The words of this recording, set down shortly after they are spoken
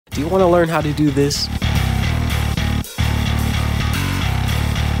Do you want to learn how to do this?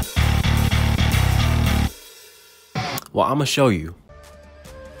 Well, I'm gonna show you.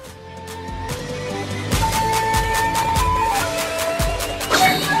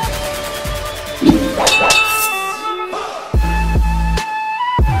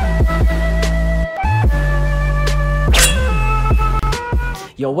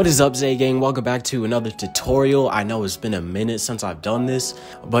 Yo, what is up, Zay Gang? Welcome back to another tutorial. I know it's been a minute since I've done this,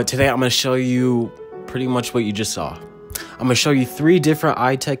 but today I'm gonna show you pretty much what you just saw. I'm gonna show you 3 different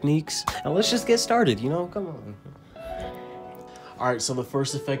eye techniques, and let's just get started, come on. Alright, so the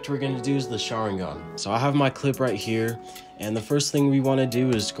first effect we're gonna do is the Sharingan. So I have my clip right here, and the first thing we wanna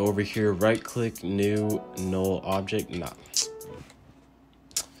do is go over here, right click, new, null object.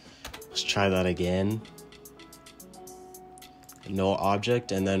 Let's try that again. No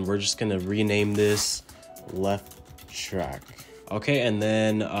object, and then we're just gonna rename this left track. Okay, and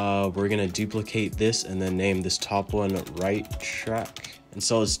then we're gonna duplicate this and then name this top one right track. And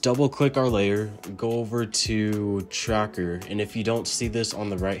so let's double click our layer, go over to tracker, and if you don't see this on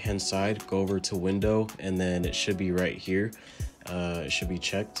the right hand side, go over to window, and then it should be right here. It should be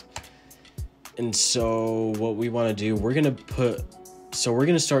checked. And so what we want to do, we're gonna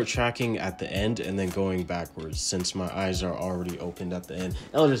start tracking at the end and then going backwards, since my eyes are already opened at the end.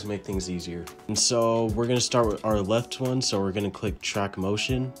 That'll just make things easier. And so we're gonna start with our left one. So we're gonna click track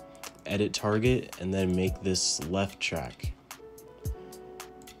motion, edit target, and then make this left track.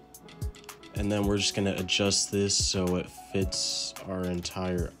 And then we're just gonna adjust this so it fits our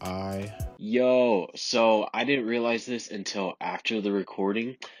entire eye. Yo, so I didn't realize this until after the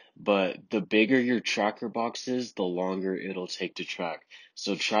recording, but the bigger your tracker box is, the longer it'll take to track.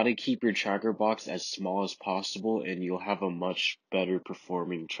 So try to keep your tracker box as small as possible and you'll have a much better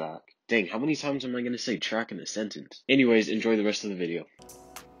performing track. Dang, how many times am I going to say track in a sentence? Anyways, enjoy the rest of the video.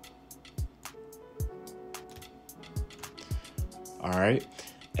 Alright,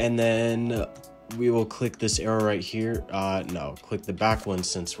 and then we will click this arrow right here. No, click the back one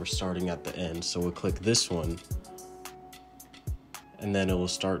since we're starting at the end. So we'll click this one, and then it will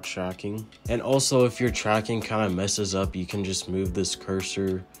start tracking. And also, if your tracking kind of messes up, you can just move this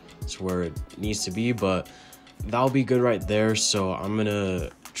cursor to where it needs to be, but that'll be good right there. So I'm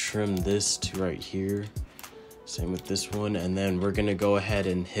gonna trim this to right here. Same with this one. And then we're gonna go ahead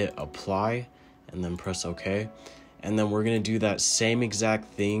and hit apply and then press OK. And then we're gonna do that same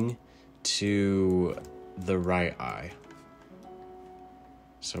exact thing to the right eye.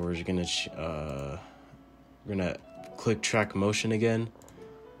 So we're just gonna click track motion again.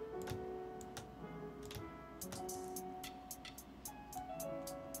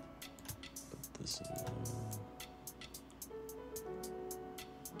 Put this in there.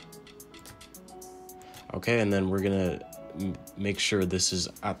 Okay, and then we're gonna make sure this is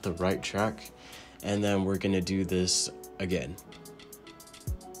at the right track, and then we're gonna do this again.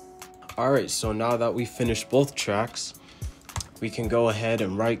 Alright, so now that we finished both tracks, we can go ahead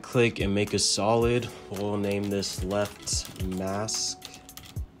and right click and make a solid. We'll name this left mask,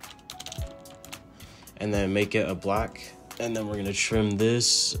 and then make it a black. And then we're gonna trim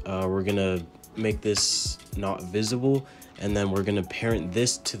this. We're gonna make this not visible, and then we're gonna parent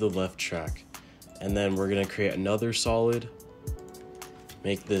this to the left track. And then we're gonna create another solid,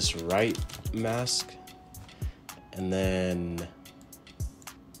 make this right mask, and then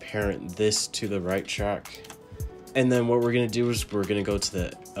parent this to the right track. And then what we're gonna do is we're gonna go to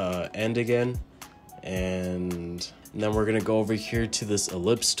the end again, and then we're gonna go over here to this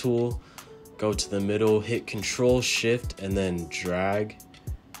ellipse tool, go to the middle, hit Control Shift, and then drag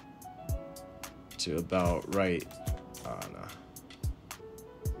to about right,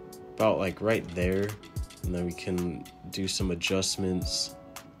 about like right there, and then we can do some adjustments.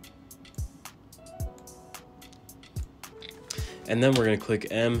 And then we're gonna click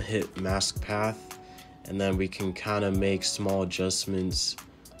M, hit mask path, and then we can kind of make small adjustments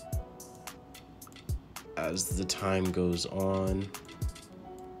as the time goes on.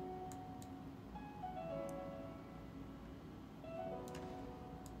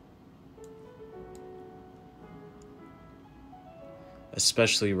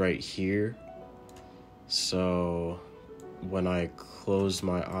 Especially right here. So when I close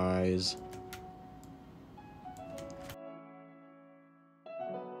my eyes,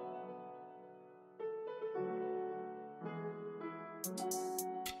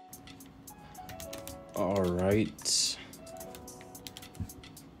 all right.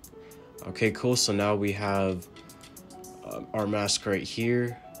 Okay, cool. So now we have our mask right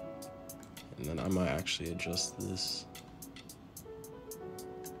here, and then I might actually adjust this.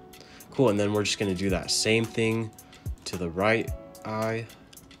 Cool, and then we're just gonna do that same thing to the right eye.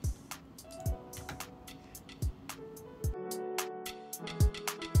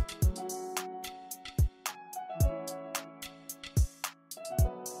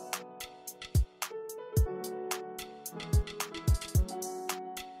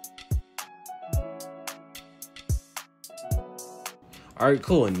 All right,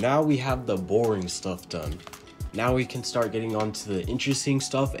 cool. And now we have the boring stuff done. Now we can start getting on to the interesting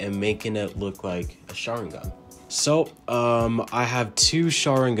stuff and making it look like a Sharingan. So, I have 2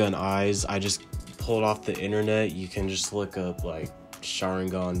 Sharingan eyes. I just pulled off the internet. You can just look up like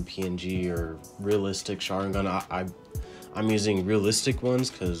Sharingan PNG or realistic Sharingan. I'm using realistic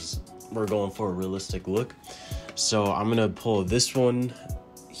ones because we're going for a realistic look. So I'm gonna pull this one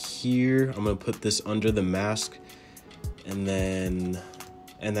here. I'm gonna put this under the mask, and then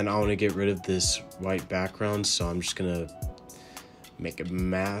I want to get rid of this white background, so I'm just gonna make a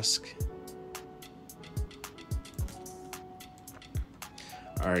mask.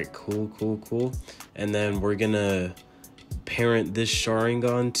 All right, cool. And then we're gonna parent this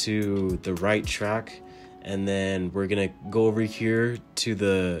Sharingan to the right track, and then we're gonna go over here to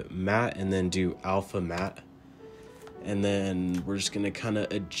the matte and then do alpha matte, and then we're just gonna kind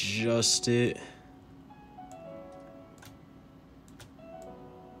of adjust it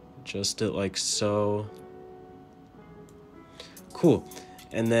like so. Cool.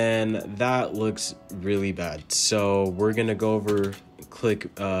 And then that looks really bad, so we're gonna go over, click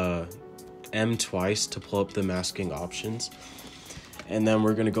M twice to pull up the masking options, and then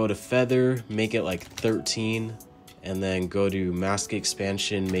we're gonna go to feather, make it like 13, and then go to mask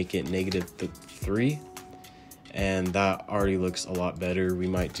expansion, make it -3, and that already looks a lot better. We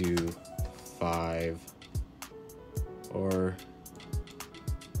might do 5, or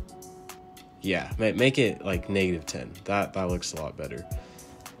yeah, make it like -10. That looks a lot better.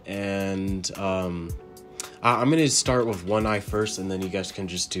 And I'm gonna start with one eye first, and then you guys can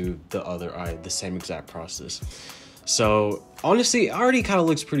just do the other eye, the same exact process. So honestly, it already kind of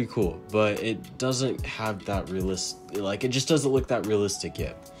looks pretty cool, but it doesn't have that it just doesn't look that realistic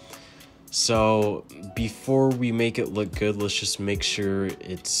yet. So before we make it look good, let's just make sure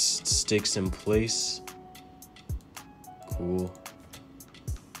it sticks in place. Cool.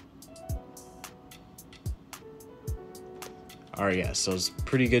 All right, yeah, so it's a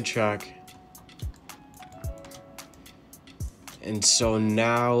pretty good track. And so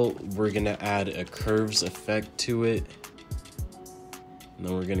now we're gonna add a curves effect to it, and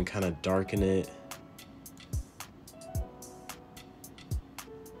then we're gonna kind of darken it.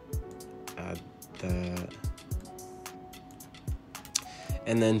 Add that.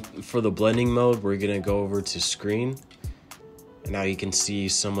 And then for the blending mode, we're gonna go over to screen. And now you can see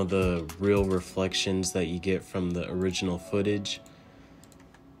some of the real reflections that you get from the original footage.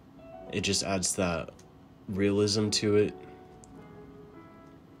 It just adds that realism to it.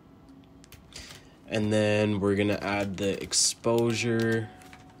 And then we're gonna add the exposure.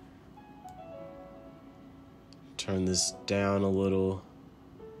 Turn this down a little.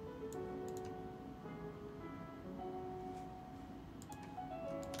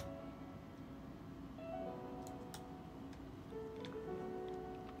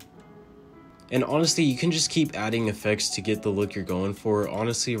 And honestly, you can just keep adding effects to get the look you're going for.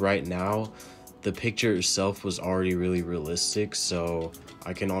 Honestly, right now, the picture itself was already really realistic, so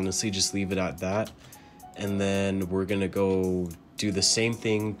I can honestly just leave it at that. And then we're gonna go do the same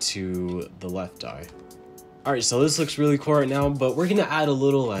thing to the left eye. All right, so this looks really cool right now, but we're gonna add a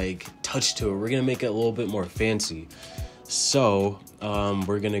little like touch to it. We're gonna make it a little bit more fancy. So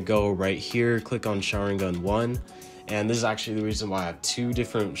we're gonna go right here, click on Sharingan 1. And this is actually the reason why I have 2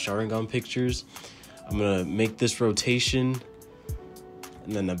 different Sharingan pictures. I'm gonna make this rotation,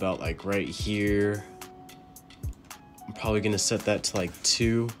 and then about like right here, I'm probably gonna set that to like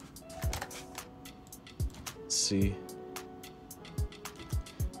 2. Let's see.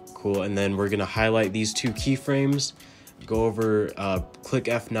 Cool, and then we're gonna highlight these 2 keyframes, go over, click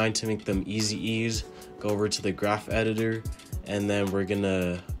F9 to make them easy ease, go over to the graph editor, and then we're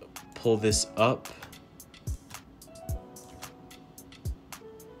gonna pull this up.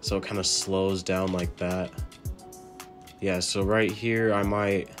 So it kind of slows down like that. Yeah, so right here, I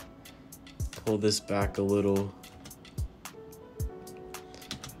might pull this back a little.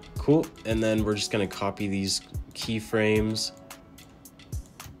 Cool, and then we're just gonna copy these keyframes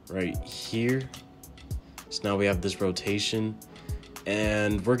right here. So now we have this rotation,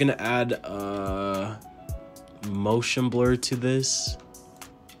 and we're gonna add a motion blur to this.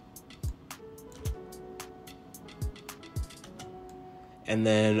 And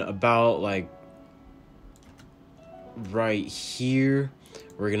then about like right here,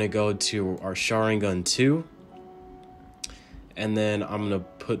 we're gonna go to our Sharingan 2. And then I'm gonna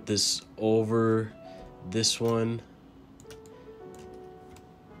put this over this one.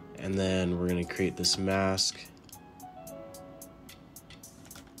 And then we're gonna create this mask.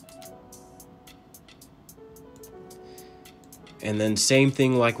 And then same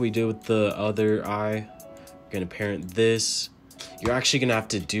thing like we did with the other eye. We're gonna parent this. you're actually gonna have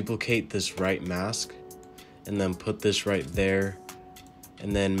to duplicate this right mask and then put this right there,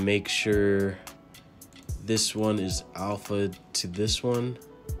 and then make sure this one is alpha to this one.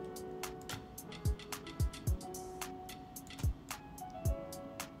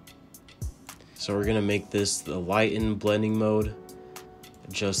 So we're gonna make this the lighten blending mode,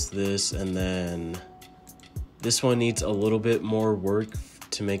 adjust this, and then this one needs a little bit more work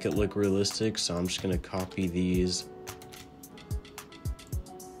to make it look realistic, so I'm just gonna copy these.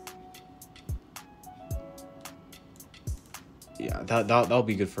 Yeah, that'll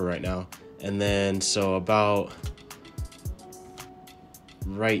be good for right now. And then, so about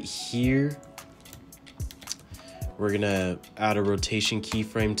right here, we're gonna add a rotation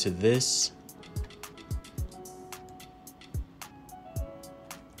keyframe to this.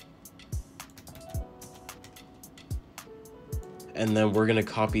 And then we're gonna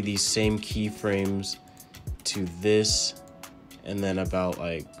copy these same keyframes to this. And then about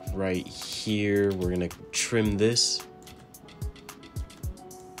like right here, we're gonna trim this.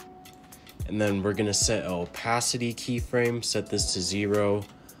 And then we're gonna set an opacity keyframe, set this to 0.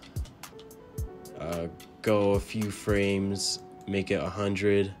 Go a few frames, make it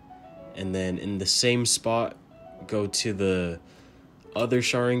 100. And then in the same spot, go to the other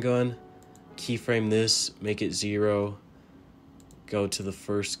Sharingan, keyframe this, make it 0. Go to the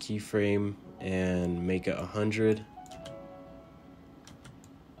first keyframe and make it 100.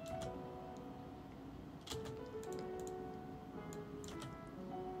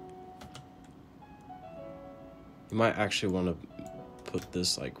 You might actually want to put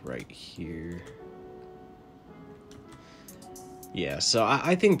this like right here. Yeah, so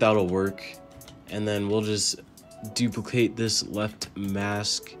I think that'll work. And then we'll just duplicate this left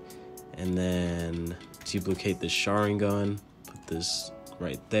mask and then duplicate the Sharingan. Put this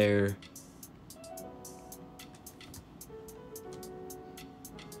right there.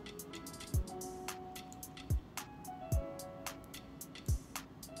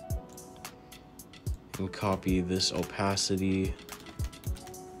 And copy this opacity.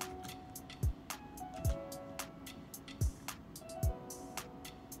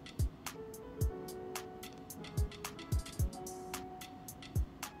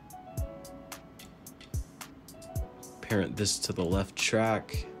 Parent this to the left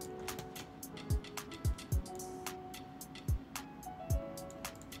track.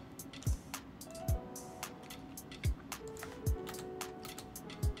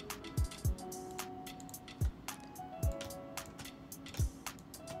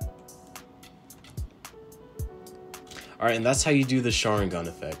 All right, and that's how you do the Sharingan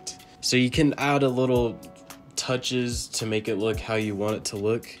effect. So you can add a little touches to make it look how you want it to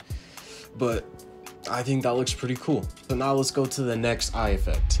look, but I think that looks pretty cool. So now let's go to the next eye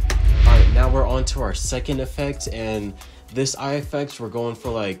effect. All right, now we're on to our second effect, and this eye effect, we're going for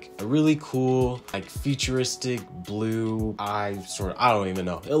like a really cool, like futuristic blue eye sort of, I don't even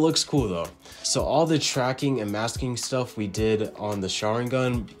know. It looks cool though. So all the tracking and masking stuff we did on the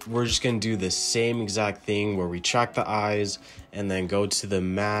Sharingan, we're just gonna do the same exact thing where we track the eyes and then go to the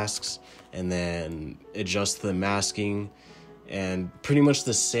masks and then adjust the masking, and pretty much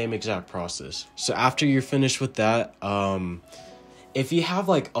the same exact process. So after you're finished with that, if you have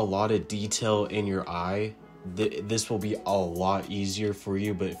like a lot of detail in your eye, this will be a lot easier for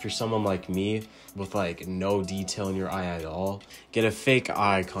you. But if you're someone like me with like no detail in your eye at all, get a fake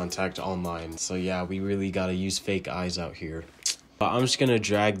eye contact online. So yeah, we really gotta use fake eyes out here. But I'm just gonna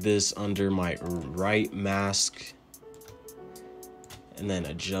drag this under my right mask and then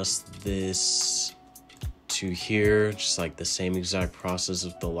adjust this to here, just like the same exact process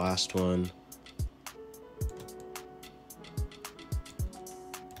of the last one.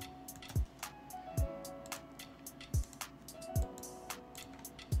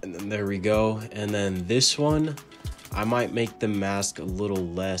 And then there we go. And then this one, I might make the mask a little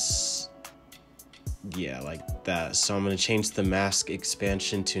less, yeah, like that. So I'm gonna change the mask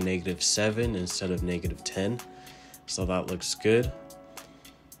expansion to -7 instead of -10. So that looks good.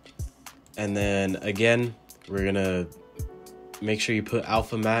 And then again, we're gonna make sure you put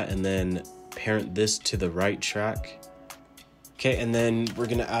alpha matte and then parent this to the right track. Okay, and then we're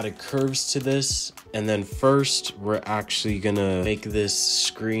gonna add a curves to this. And then first, we're actually gonna make this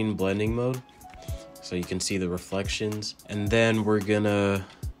screen blending mode so you can see the reflections. And then we're gonna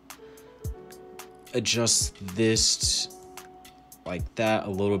adjust this like that, a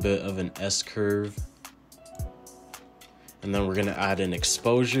little bit of an S curve. And then we're gonna add an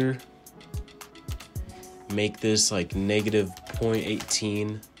exposure. Make this like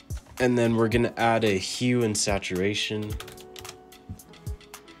 -0.18. And then we're gonna add a hue and saturation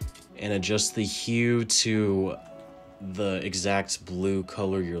and adjust the hue to the exact blue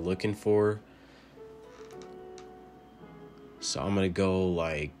color you're looking for. So I'm gonna go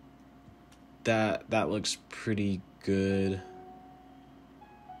like that. That looks pretty good.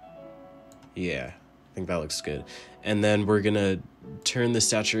 Yeah, I think that looks good. And then we're gonna turn the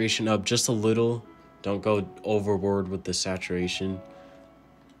saturation up just a little. Don't go overboard with the saturation.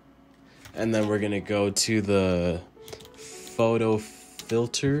 And then we're gonna go to the photo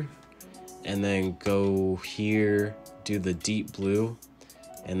filter and then go here, do the deep blue,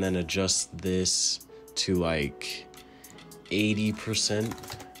 and then adjust this to like 80%.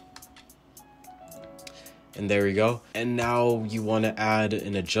 And there we go. And now you want to add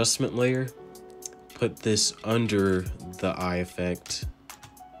an adjustment layer. Put this under the eye effect.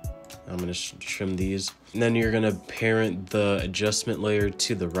 I'm going to trim these. And then you're going to parent the adjustment layer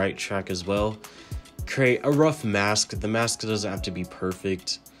to the right track as well. Create a rough mask. The mask doesn't have to be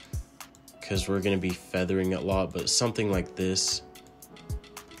perfect because we're going to be feathering it a lot, but something like this.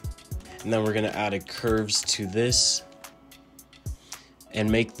 And then we're going to add curves to this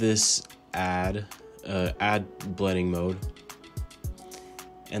and make this add blending mode.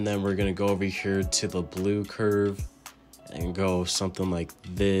 And then we're going to go over here to the blue curve and go something like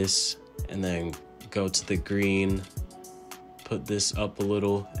this, and then go to the green, put this up a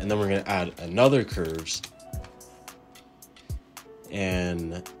little, and then we're going to add another curves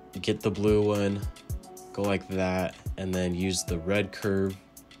and get the blue one, go like that, and then use the red curve,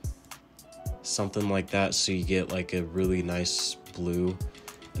 something like that, so you get like a really nice blue.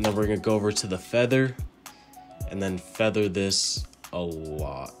 And then we're going to go over to the feather and then feather this a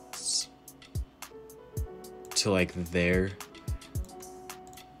lot to like there.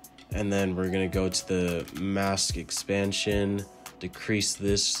 And then we're gonna go to the mask expansion, decrease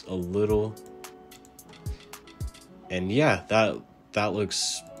this a little, and yeah, that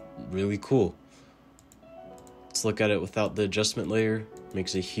looks really cool. Let's look at it without the adjustment layer.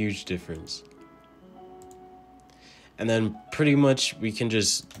 Makes a huge difference. And then pretty much we can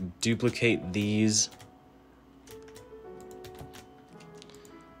just duplicate these.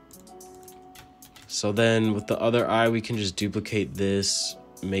 So then with the other eye, we can just duplicate this,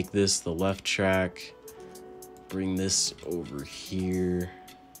 make this the left track, bring this over here,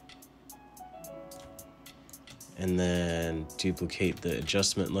 and then duplicate the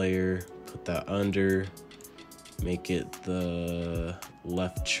adjustment layer, put that under, make it the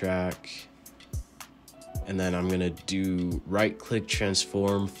left track, and then I'm gonna do right click,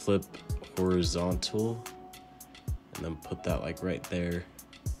 transform, flip horizontal, and then put that like right there.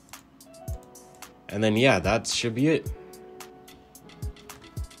 And then yeah, that should be it.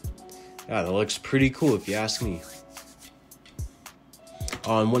 Yeah, that looks pretty cool if you ask me.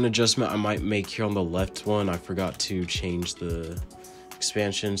 And one adjustment I might make here on the left one, I forgot to change the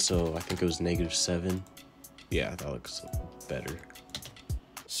expansion, so I think it was -7. Yeah, that looks better.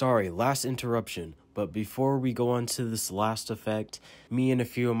 Sorry, last interruption, but before we go on to this last effect, me and a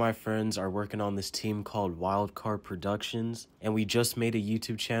few of my friends are working on this team called Wildcard Productions, and we just made a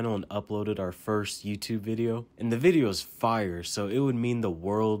YouTube channel and uploaded our first YouTube video. And the video is fire, so it would mean the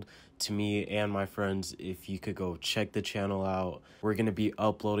world to me and my friends if you could go check the channel out. We're gonna be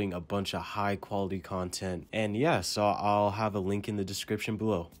uploading a bunch of high quality content, and yeah, so I'll have a link in the description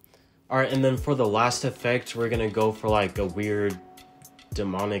below. All right, and then for the last effect, we're gonna go for like a weird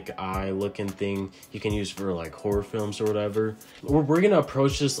demonic eye looking thing you can use for like horror films or whatever. We're gonna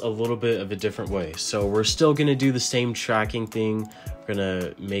approach this a little bit of a different way. So we're still gonna do the same tracking thing. We're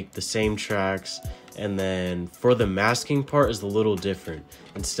gonna make the same tracks, and then for the masking part is a little different.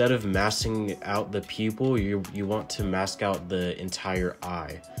 Instead of masking out the pupil, you want to mask out the entire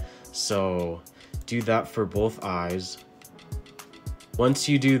eye. So do that for both eyes. Once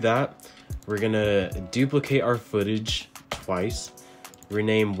you do that, we're gonna duplicate our footage twice.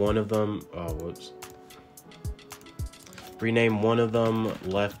 Rename one of them, rename one of them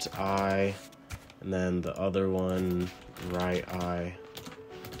left eye, and then the other one right eye.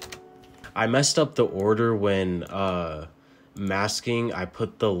 I messed up the order when masking. I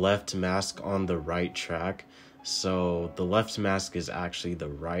put the left mask on the right track, so the left mask is actually the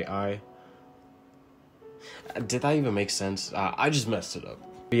right eye. Did that even make sense? I just messed it up.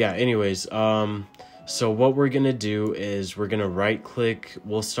 But yeah, anyways, so what we're gonna do is we're gonna right click.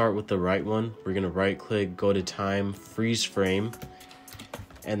 We'll start with the right one. We're gonna right click, go to time, freeze frame,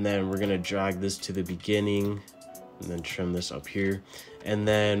 and then we're gonna drag this to the beginning and then trim this up here. And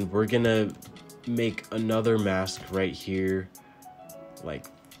then we're gonna make another mask right here like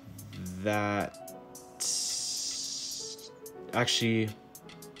that. Actually,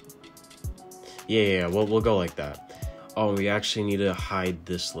 yeah, we'll go like that. Oh, we actually need to hide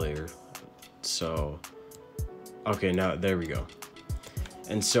this layer. So Okay, now there we go.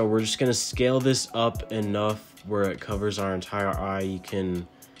 And so we're just gonna scale this up enough where it covers our entire eye. You can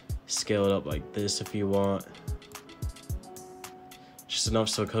scale it up like this if you want. Just enough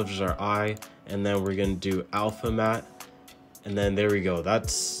so it covers our eye. And then we're gonna do alpha matte. And then there we go.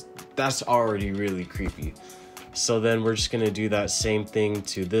 That's already really creepy. So then we're just gonna do that same thing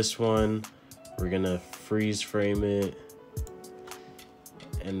to this one. We're gonna freeze frame it.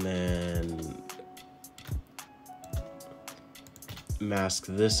 And then mask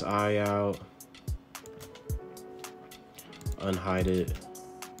this eye out, unhide it,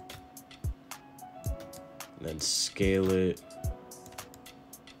 and then scale it.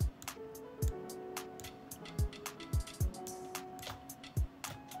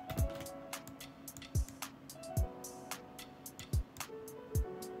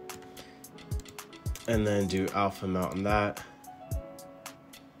 And then do alpha mount on that.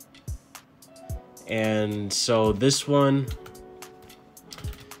 And so this one,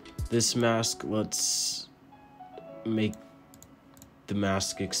 this mask, let's make the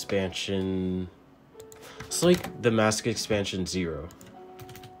mask expansion, it's like the mask expansion 0.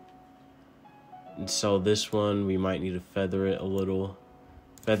 And so this one, we might need to feather it a little.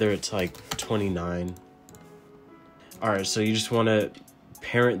 Feather it to like 29. Alright, so you just want to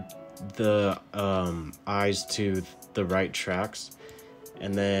parent the eyes to the right tracks.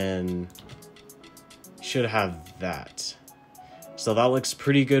 And then you should have that. So that looks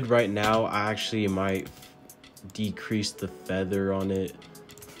pretty good right now. I actually might decrease the feather on it.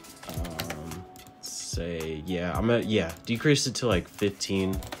 Say, yeah, decrease it to like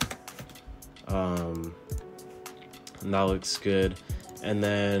 15. And that looks good. And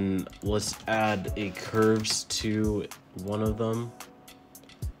then let's add a curves to one of them.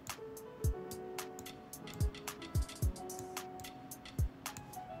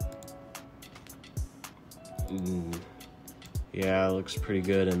 Yeah, it looks pretty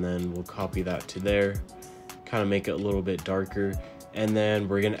good. And then we'll copy that to there, kind of make it a little bit darker. And then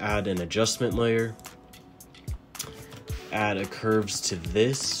we're gonna add an adjustment layer, add a curves to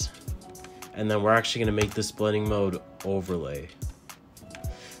this, and then we're actually gonna make this blending mode overlay.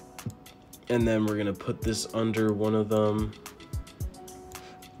 And then we're gonna put this under one of them,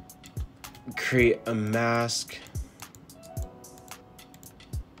 create a mask,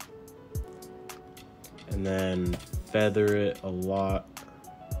 and then feather it a lot.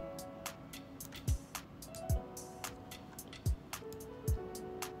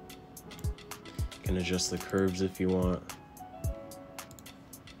 You can adjust the curves if you want.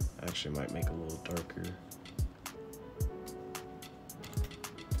 Actually might make it a little darker.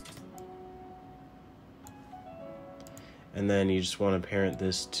 And then you just want to parent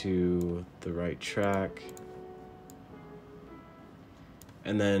this to the right track.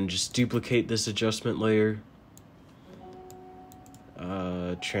 And then just duplicate this adjustment layer.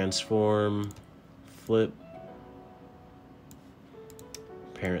 Transform, flip,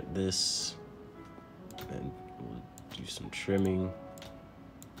 parent this, and we'll do some trimming.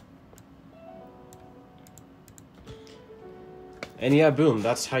 And yeah, boom,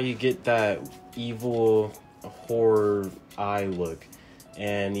 that's how you get that evil horror eye look.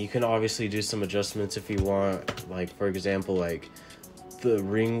 And you can obviously do some adjustments if you want. Like, for example, like the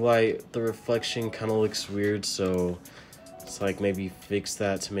ring light, the reflection kind of looks weird, so it's like maybe fix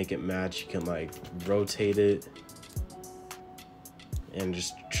that to make it match. You can like rotate it and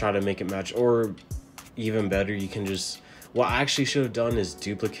just try to make it match. Or even better, you can just, what I actually should have done is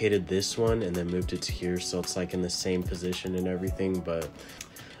duplicated this one and then moved it to here so it's like in the same position and everything. But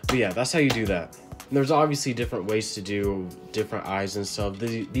yeah, that's how you do that. And there's obviously different ways to do different eyes and stuff.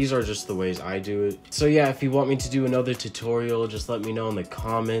 These are just the ways I do it. So yeah, if you want me to do another tutorial, just let me know in the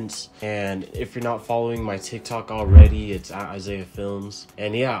comments. And if you're not following my TikTok already, it's at Isaiah Films.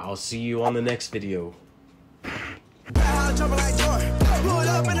 And yeah, I'll see you on the next video.